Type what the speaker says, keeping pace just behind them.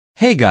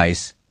Hey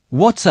guys,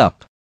 what's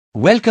up?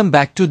 Welcome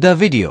back to the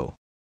video.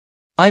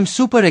 I'm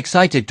super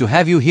excited to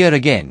have you here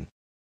again.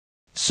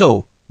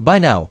 So, by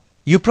now,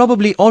 you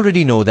probably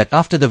already know that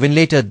after the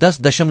Winlator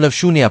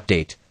 10.0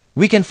 update,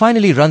 we can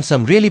finally run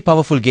some really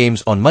powerful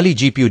games on Mali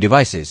GPU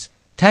devices,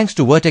 thanks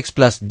to Vortek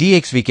plus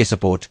dxvk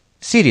support.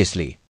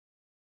 Seriously.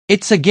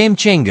 It's a game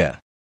changer.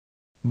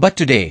 But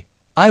today,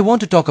 I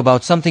want to talk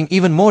about something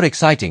even more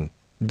exciting,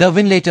 the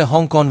Winlator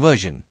Honkon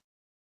version.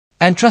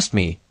 And trust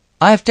me,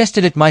 I have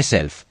tested it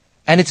myself,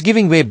 and it's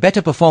giving way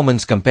better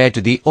performance compared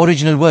to the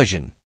original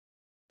version.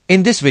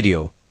 In this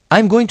video,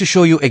 I'm going to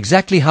show you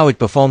exactly how it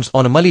performs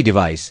on a Mali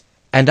device,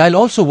 and I'll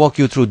also walk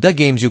you through the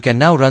games you can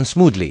now run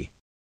smoothly.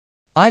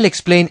 I'll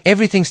explain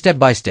everything step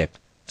by step,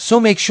 so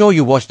make sure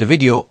you watch the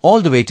video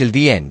all the way till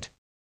the end.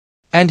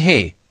 And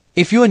hey,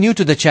 if you are new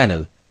to the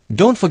channel,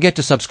 don't forget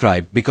to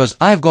subscribe because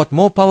I've got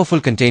more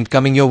powerful content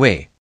coming your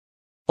way.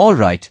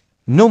 Alright,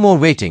 no more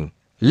waiting,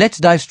 let's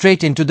dive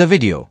straight into the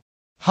video.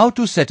 How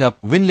to set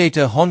up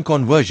Winlator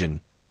Honkon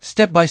version,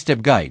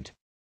 step-by-step guide.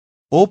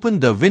 Open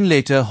the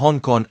Winlator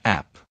Honkon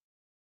app.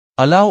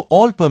 Allow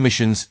all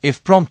permissions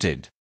if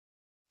prompted.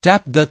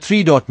 Tap the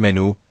three-dot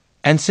menu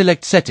and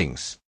select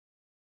Settings.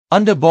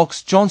 Under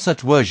box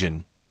Chonsat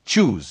version,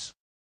 choose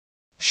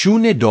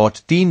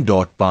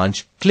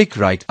 0.3.5, click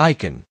right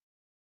icon.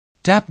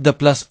 Tap the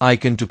plus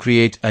icon to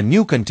create a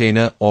new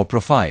container or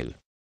profile.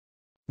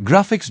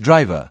 Graphics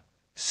driver,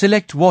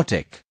 select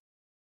vortek.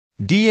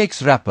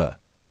 DX wrapper,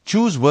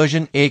 choose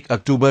version 1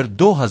 October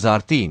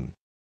 2003.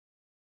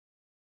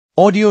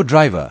 Audio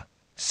driver,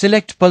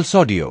 select Pulse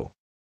Audio.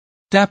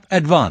 Tap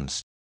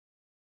Advanced.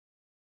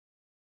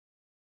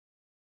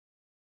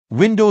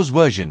 Windows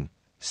version,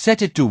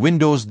 set it to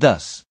Windows 10.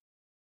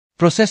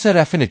 Processor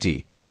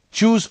affinity,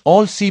 choose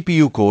all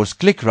CPU cores,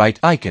 click right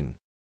icon.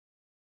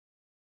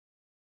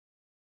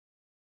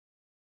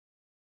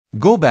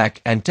 Go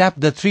back and tap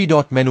the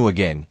three-dot menu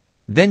again,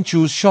 then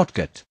choose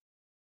Shortcut.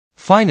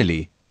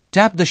 Finally,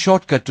 tap the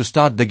shortcut to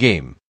start the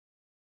game.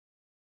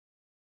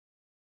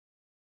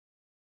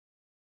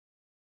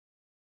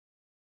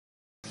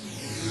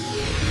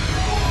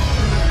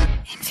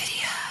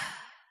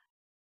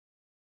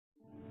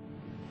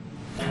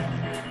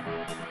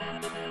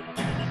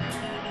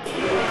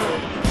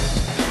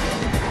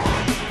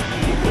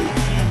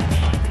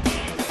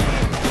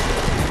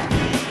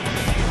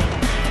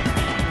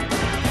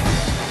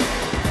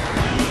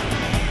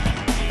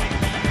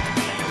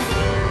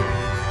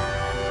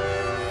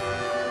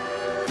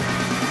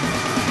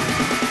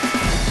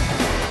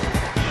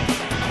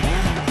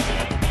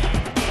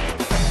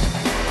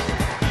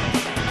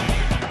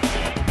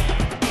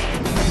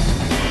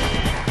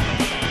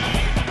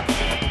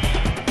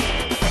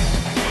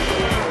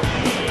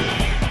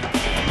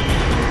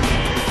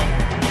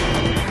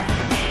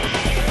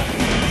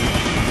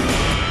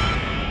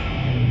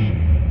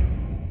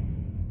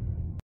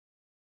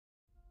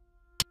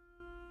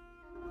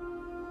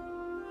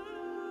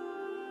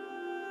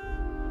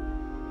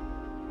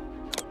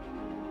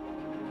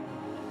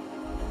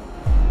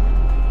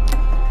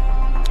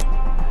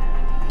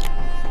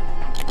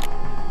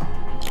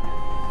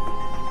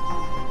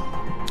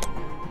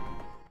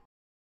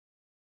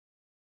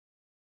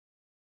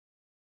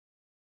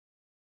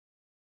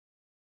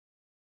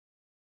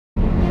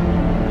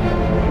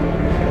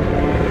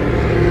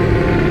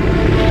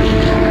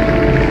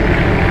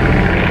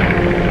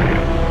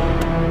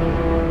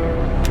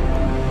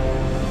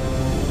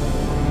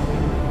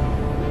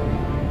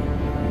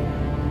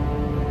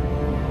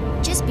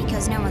 Just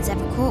because no one's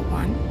ever caught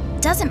one,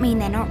 doesn't mean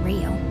they're not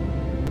real.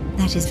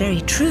 That is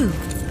very true,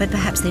 but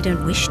perhaps they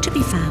don't wish to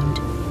be found.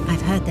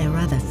 I've heard they're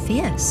rather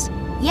fierce.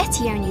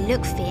 Yeti only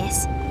look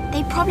fierce.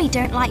 They probably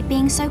don't like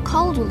being so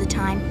cold all the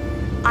time.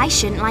 I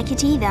shouldn't like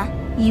it either.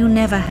 You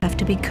never have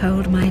to be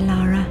cold, my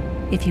Lara,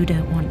 if you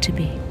don't want to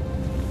be.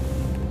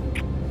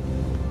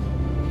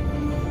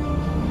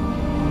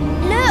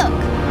 Look!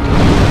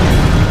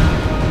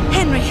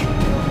 Henry,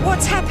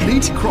 what's happened?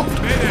 Lady Croft,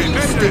 Mayday!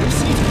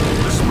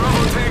 This is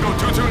Bravo Tango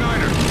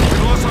 229er. We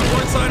lost our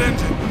port side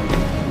engine.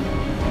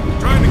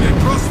 Trying to get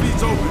cross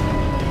feeds open.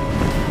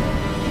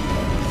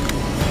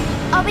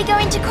 Are we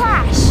going to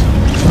crash?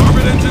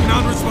 Starboard engine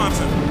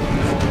non-responsive.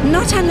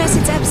 Not unless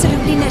it's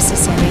absolutely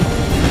necessary.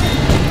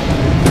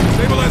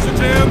 Stabilizer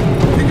jam.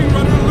 Kicking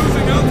rudder,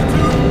 losing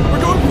altitude.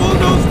 We're going full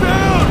nose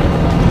down!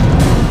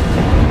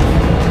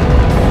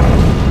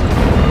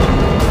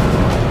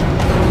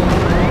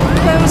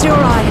 Close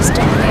your eyes,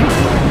 darling.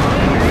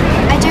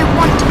 I don't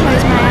want to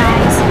close my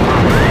eyes.